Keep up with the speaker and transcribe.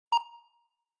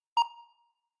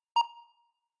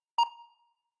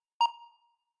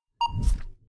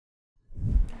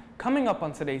Coming up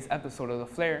on today's episode of The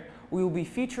Flare, we will be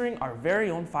featuring our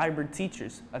very own Firebird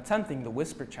teachers attempting the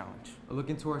Whisper Challenge. A look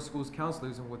into our school's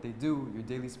counselors and what they do, your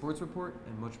daily sports report,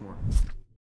 and much more.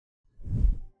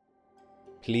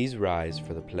 Please rise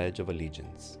for the Pledge of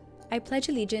Allegiance. I pledge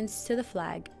allegiance to the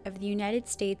flag of the United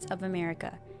States of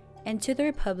America and to the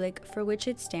republic for which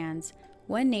it stands,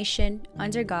 one nation,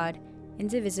 under God,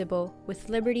 indivisible, with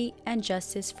liberty and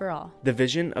justice for all. The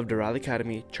vision of Doral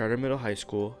Academy Charter Middle High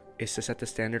School is to set the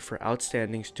standard for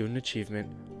outstanding student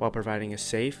achievement while providing a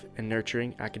safe and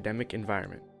nurturing academic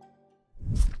environment.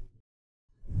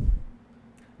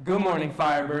 Good morning,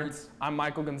 Firebirds. I'm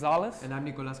Michael Gonzalez. And I'm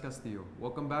Nicolas Castillo.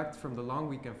 Welcome back from the long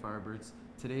weekend, Firebirds.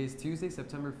 Today is Tuesday,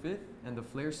 September 5th, and the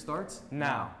Flare starts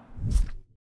now.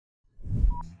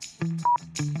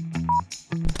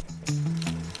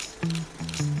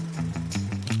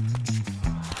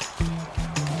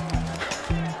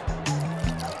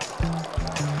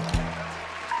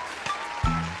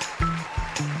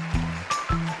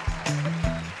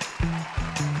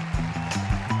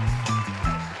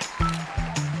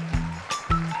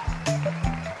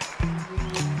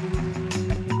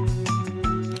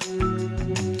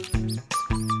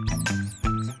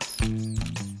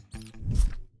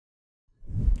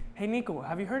 Hey Nico,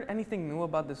 have you heard anything new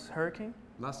about this hurricane?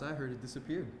 Last I heard, it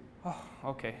disappeared. Oh,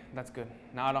 okay, that's good.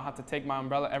 Now I don't have to take my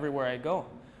umbrella everywhere I go.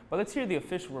 But let's hear the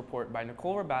official report by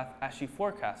Nicole Rabath as she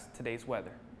forecasts today's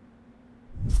weather.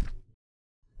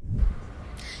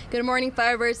 Good morning,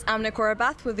 Firebirds. I'm Nicole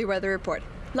Rabath with the weather report.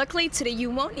 Luckily, today you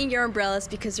won't need your umbrellas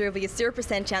because there will be a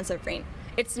 0% chance of rain.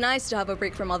 It's nice to have a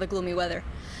break from all the gloomy weather.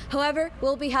 However,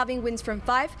 we'll be having winds from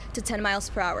 5 to 10 miles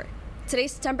per hour.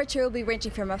 Today's temperature will be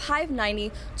ranging from a high of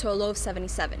 90 to a low of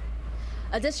 77.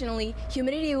 Additionally,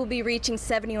 humidity will be reaching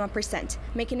 71%,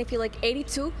 making it feel like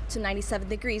 82 to 97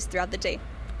 degrees throughout the day.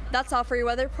 That's all for your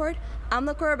weather report. I'm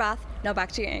Nicole Rabath. Now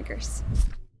back to your anchors.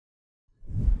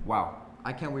 Wow,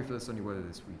 I can't wait for the sunny weather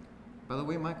this week. By the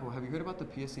way, Michael, have you heard about the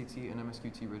PSAT and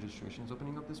MSQT registrations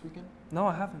opening up this weekend? No,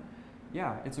 I haven't.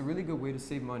 Yeah, it's a really good way to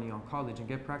save money on college and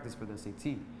get practice for the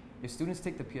SAT. If students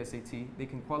take the PSAT, they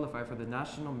can qualify for the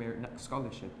National Merit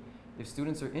Scholarship. If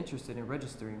students are interested in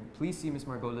registering, please see Ms.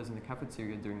 Margolis in the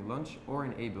cafeteria during lunch or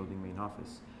in A building main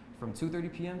office from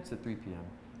 2:30 p.m. to 3 p.m.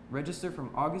 Register from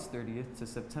August 30th to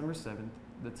September 7th.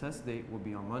 The test date will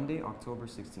be on Monday, October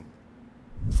 16th.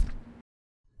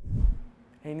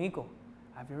 Hey Nico,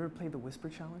 have you ever played the Whisper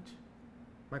Challenge?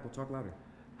 Michael, talk louder.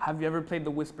 Have you ever played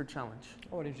the Whisper Challenge?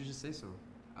 Oh, why didn't you just say so?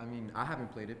 I mean, I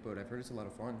haven't played it, but I've heard it's a lot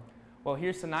of fun. Well,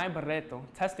 here's Sanaya Barreto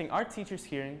testing our teacher's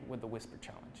hearing with the Whisper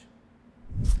Challenge.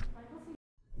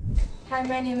 Hi,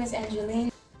 my name is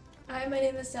Angeline. Hi, my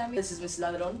name is Sammy. This is Miss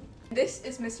Ladron. This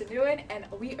is Mr. Nguyen, and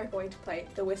we are going to play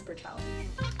the Whisper Challenge.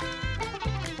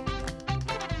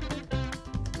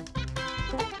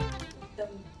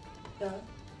 The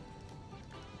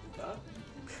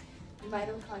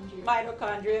mitochondria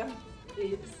Mitochondria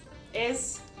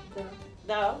is the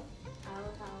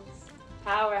powerhouse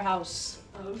powerhouse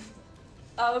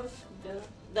of the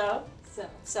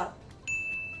cell.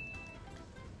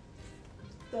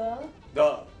 The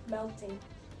melting.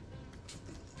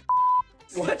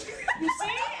 What? You see? I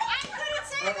couldn't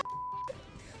say that.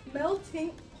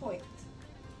 Melting point.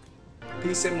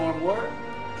 Peace and more.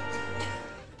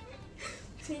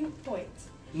 Melting point.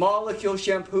 Molecule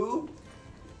shampoo.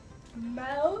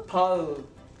 Melting.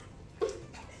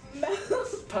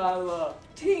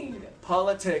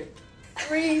 Politic.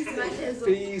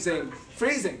 Freezing.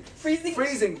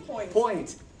 Freezing.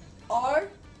 Point. Are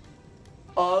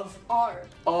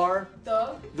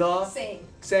the same.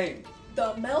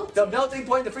 The melting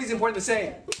point, the freezing point, the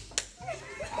same.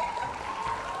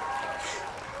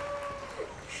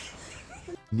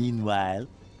 Meanwhile,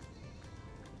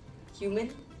 human.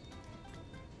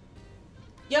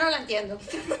 Yo no la entiendo.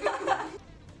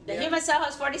 The human cell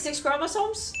has 46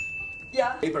 chromosomes?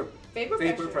 Yeah. Vapor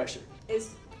pressure.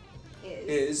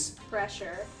 Is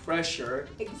pressure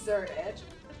exerted.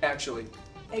 Actually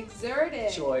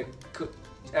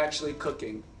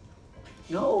cooking.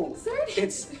 No. Exerted.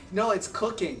 It's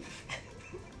cooking.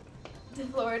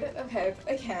 Lord, okay,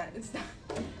 I can't. It's not.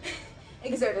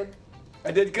 Exerted.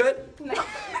 I did good? No.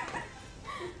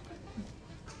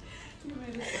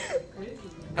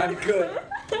 I'm good.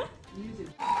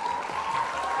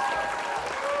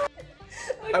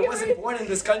 I wasn't born in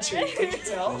this country, can you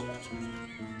tell?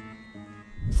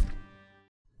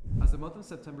 As the month of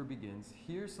September begins,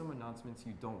 here are some announcements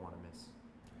you don't want to miss.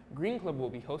 Green Club will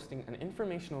be hosting an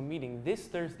informational meeting this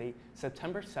Thursday,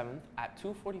 September 7th at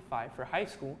 2:45 for high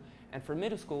school and for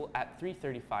middle school at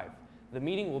 3:35. The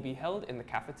meeting will be held in the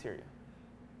cafeteria.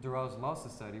 Doral Law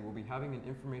Society will be having an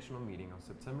informational meeting on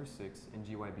September 6th in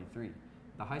GYB3.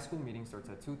 The high school meeting starts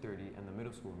at 2:30 and the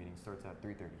middle school meeting starts at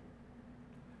 3:30.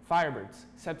 Firebirds,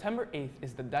 September 8th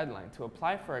is the deadline to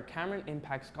apply for a Cameron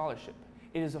Impact Scholarship.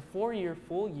 It is a 4-year,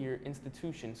 full-year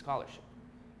institution scholarship.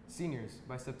 Seniors,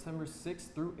 by September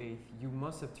 6th through 8th, you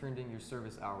must have turned in your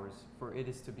service hours, for it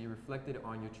is to be reflected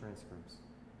on your transcripts.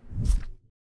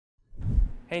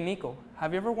 Hey Nico,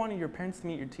 have you ever wanted your parents to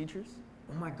meet your teachers?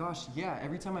 Oh my gosh, yeah.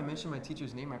 Every time I mention my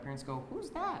teacher's name, my parents go, "Who's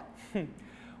that?"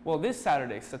 Well, this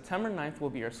Saturday, September 9th, will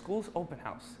be our school's open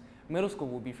house. Middle school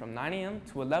will be from 9 a.m.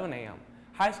 to 11 a.m.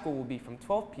 High school will be from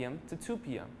 12 p.m. to 2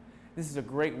 p.m. This is a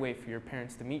great way for your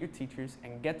parents to meet your teachers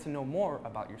and get to know more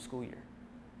about your school year.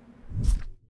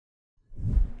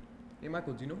 Hey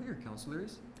Michael, do you know who your counselor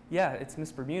is? Yeah, it's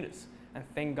Miss Bermudez, and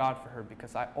thank God for her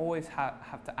because I always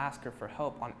have to ask her for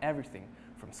help on everything,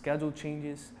 from schedule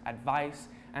changes, advice,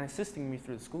 and assisting me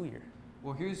through the school year.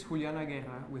 Well, here's Juliana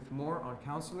Guerra with more on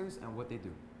counselors and what they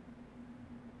do.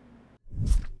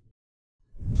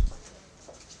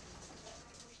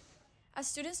 As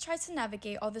students try to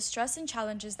navigate all the stress and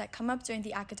challenges that come up during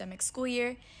the academic school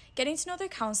year, getting to know their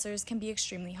counselors can be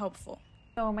extremely helpful.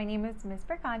 So my name is Ms.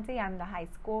 Bercante. I'm the high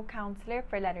school counselor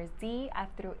for letters D, F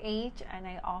through H, and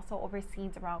I also oversee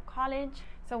Doral College.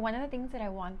 So one of the things that I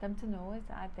want them to know is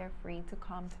that they're free to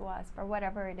come to us for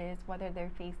whatever it is, whether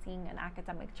they're facing an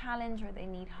academic challenge or they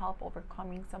need help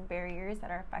overcoming some barriers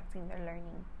that are affecting their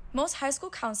learning. Most high school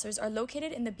counselors are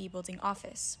located in the B Building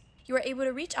office. You are able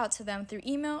to reach out to them through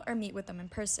email or meet with them in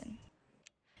person.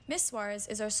 Ms. Suarez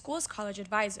is our school's college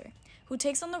advisor, who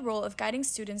takes on the role of guiding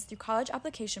students through college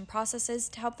application processes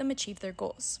to help them achieve their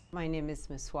goals. My name is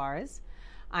Ms. Suarez.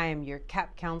 I am your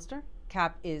CAP counselor.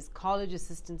 CAP is College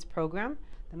Assistance Program.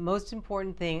 The most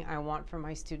important thing I want for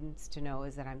my students to know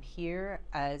is that I'm here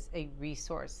as a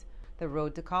resource. The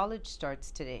road to college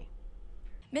starts today.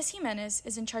 Ms. Jimenez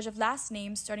is in charge of last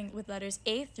names starting with letters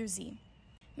A through Z.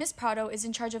 Ms. Prado is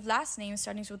in charge of last names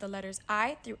starting with the letters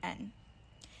I through N.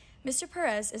 Mr.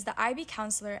 Perez is the IB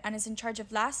counselor and is in charge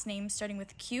of last names starting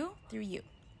with Q through U.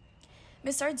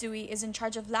 Ms. Ardui is in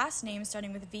charge of last names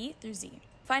starting with V through Z.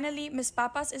 Finally, Ms.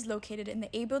 Papas is located in the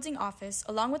A Building office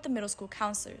along with the middle school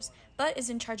counselors, but is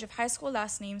in charge of high school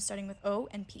last names starting with O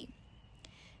and P.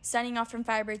 Signing off from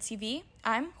Firebird TV,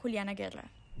 I'm Juliana Guerra.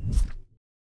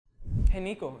 Hey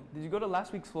Nico, did you go to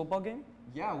last week's football game?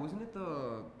 Yeah, wasn't it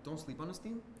the Don't Sleep on Us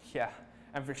team? Yeah,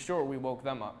 and for sure we woke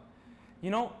them up. You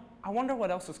know, I wonder what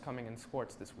else is coming in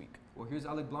sports this week. Well, here's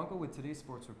Alec Blanco with today's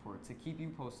sports report to keep you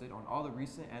posted on all the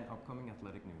recent and upcoming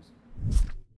athletic news.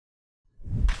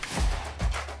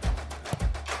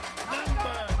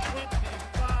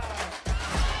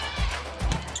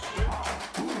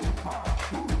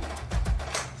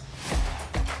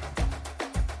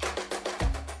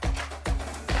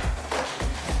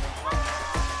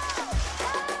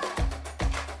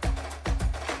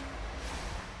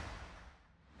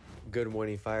 Good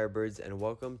morning, Firebirds, and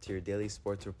welcome to your daily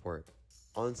sports report.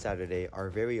 On Saturday, our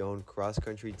very own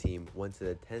cross-country team went to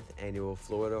the 10th annual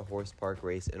Florida Horse Park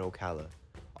race in Ocala.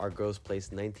 Our girls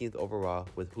placed 19th overall,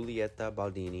 with Julieta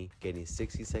Baldini getting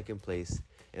 62nd place,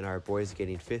 and our boys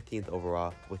getting 15th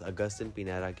overall, with Augustin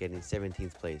Pineda getting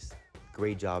 17th place.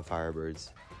 Great job, Firebirds.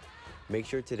 Make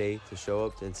sure today to show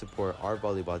up and support our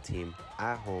volleyball team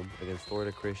at home against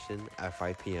Florida Christian at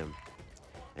 5 p.m.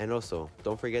 And also,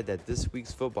 don't forget that this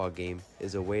week's football game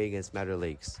is away against Madder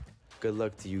Lakes. Good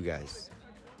luck to you guys.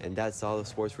 And that's all the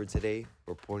sports for today.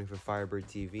 Reporting for Firebird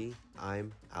TV,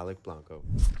 I'm Alec Blanco.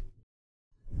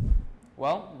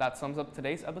 Well, that sums up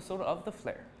today's episode of The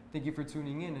Flare. Thank you for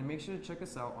tuning in, and make sure to check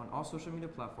us out on all social media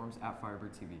platforms at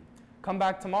Firebird TV. Come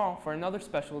back tomorrow for another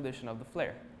special edition of The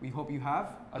Flare. We hope you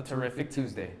have a terrific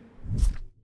Tuesday.